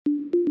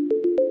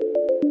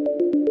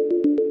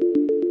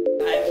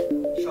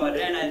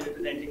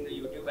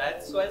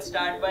ads. So I'll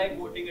start by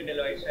quoting a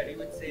Deloitte study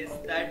which says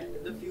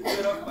that the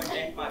future of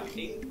content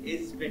marketing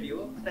is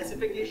video,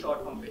 specifically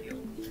short form video.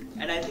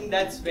 And I think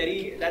that's a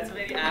very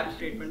apt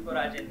statement for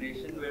our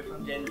generation. We're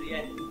from Gen Z,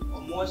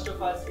 and most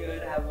of us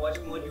here have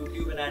watched more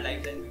YouTube in our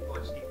lives than we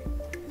watch TV.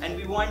 And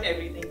we want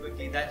everything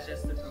quickly, that's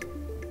just the truth.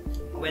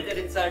 Whether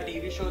it's our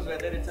TV shows,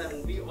 whether it's our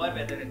movie, or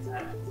whether it's our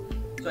ads.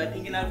 So I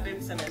think in our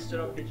 5th semester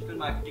of digital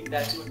marketing,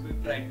 that's what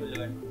we've tried to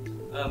learn.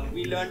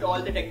 We learned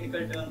all the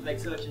technical terms like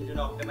search engine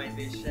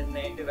optimization,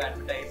 native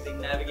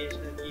advertising,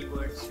 navigational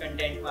keywords,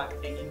 content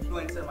marketing,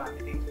 influencer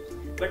marketing.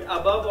 But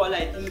above all,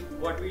 I think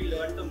what we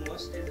learned the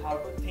most is how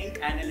to think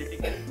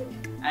analytically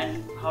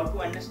and how to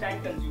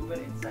understand consumer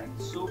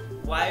insights. So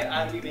why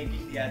are we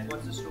making the ads?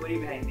 What's the story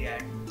behind the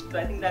ad? So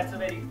I think that's a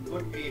very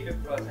good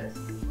creative process.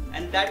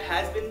 And that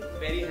has been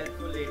very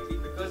helpful lately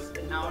because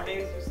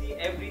nowadays you see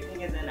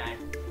everything is an ad.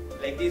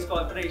 Like these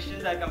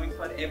corporations are coming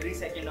for every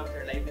second of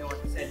your life, they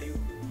want to sell you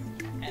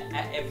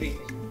everything.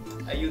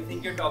 You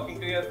think you're talking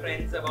to your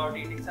friends about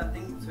eating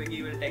something,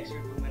 Swiggy will text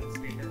you 2 minutes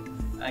later.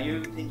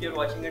 You think you're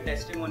watching a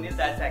testimonial,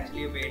 that's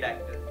actually a paid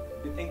actor.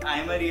 You think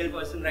I'm a real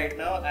person right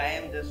now, I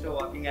am just a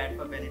walking ad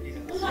for Bennett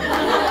University.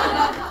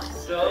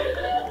 So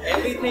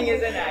everything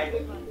is an ad.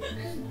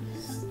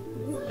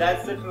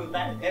 That's the truth,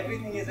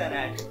 everything is an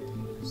ad.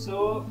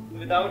 So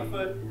without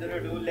further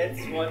ado,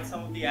 let's watch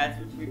some of the ads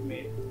which we've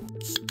made.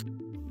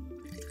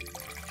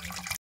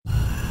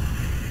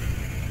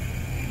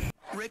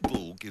 Red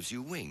Bull gives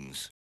you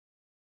wings.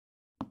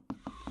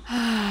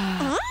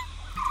 Red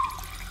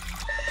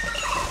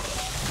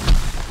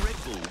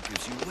Bull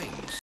gives you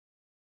wings.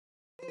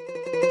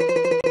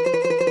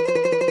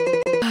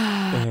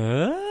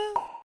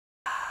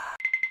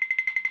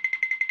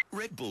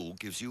 Red Bull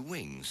gives you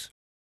wings.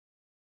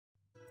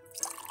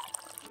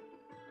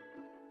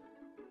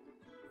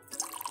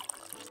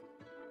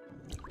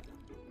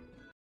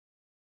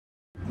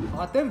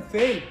 Hatim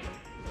failed.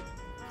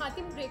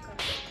 Hatim breaker.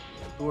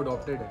 Who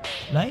adopted it?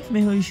 Life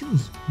may have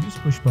issues. Use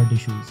push button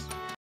issues.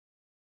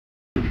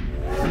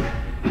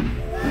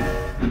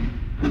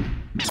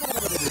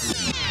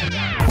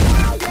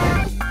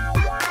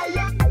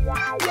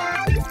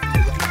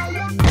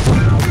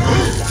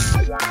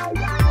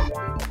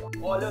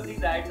 All of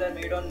these ads are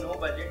made on no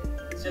budget.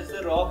 It's just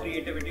the raw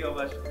creativity of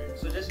our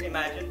students. So just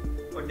imagine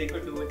what they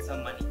could do with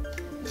some money.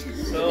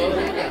 So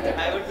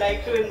I would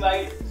like to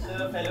invite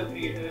the fellow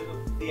creators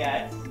of the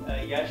ads,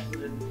 Yash,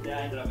 Sudhitya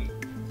and Ravi,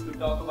 to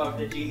talk about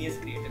the genius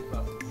creative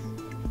process.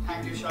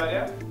 Thank you,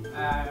 Shaurya.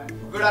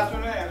 Good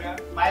afternoon, everyone.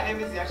 My name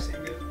is Yash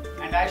Singhal,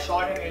 and I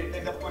shot and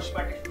edited the Push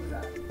Button Issues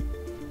app.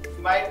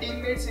 My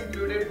teammates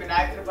included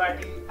Vinayak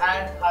Tripathi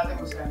and Hatim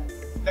Hussain,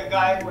 the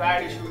guy who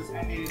had issues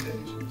and needed the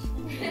issues.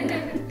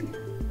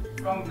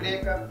 From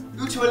breakup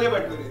to Chole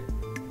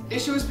Bhature,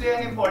 issues play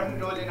an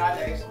important role in our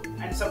lives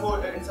and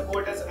support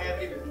us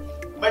everywhere.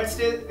 But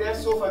still, they are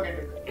so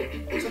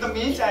forgettable. So the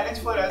main challenge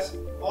for us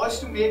was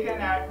to make an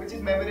ad which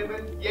is memorable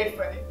yet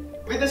funny,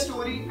 with a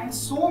story and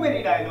so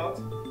many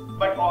dialogues,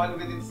 but all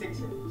within 6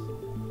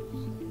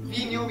 seconds.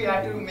 We knew we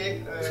had to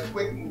make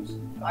quick moves.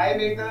 I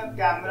made the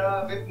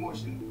camera whip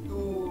motion to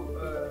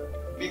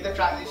make the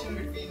transition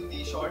between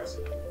the shots.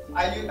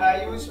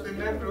 I used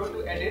Premiere Pro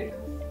to edit,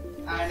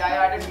 and I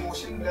added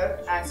motion blur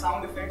and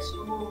sound effects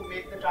to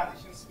make the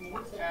transition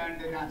smooth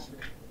and natural.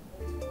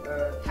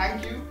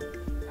 Thank you.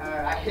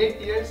 I hate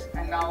tears,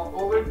 and now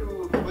over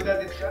to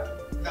Budaditya,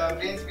 the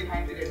brains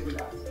behind the Red Bull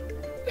ads.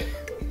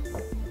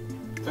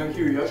 Thank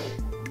you, Yash.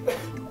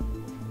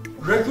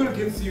 Red Bull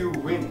gives you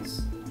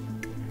wings.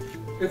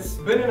 It's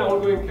been an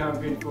ongoing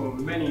campaign for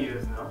many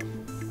years now.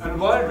 And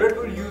while Red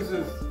Bull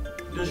uses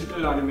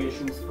digital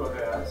animations for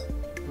their ads,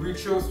 we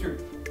chose to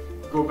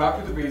go back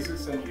to the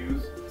basics and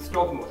use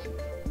stop motion.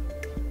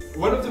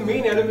 One of the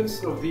main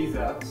elements of these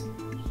ads,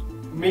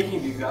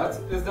 making these ads,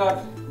 is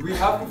that we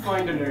have to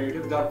find a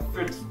narrative that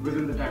fits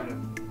within the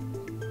timeline.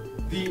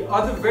 The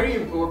other very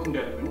important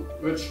element,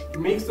 which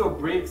makes or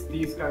breaks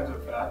these kinds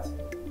of ads,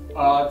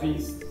 are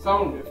these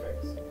sound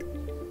effects.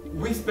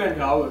 We spent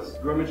hours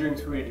rummaging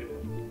through it,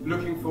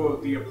 looking for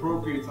the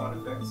appropriate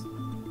sound effects,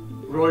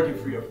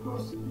 royalty-free of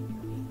course.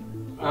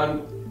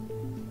 And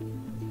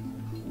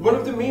one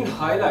of the main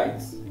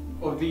highlights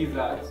of these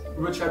ads,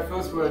 which at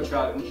first were a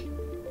challenge,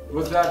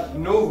 was that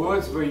no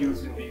words were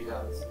used in these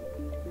ads.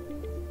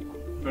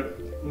 But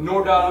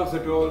no dialogues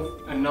at all,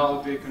 and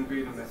now they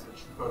convey the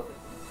message perfectly.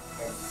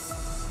 Thanks.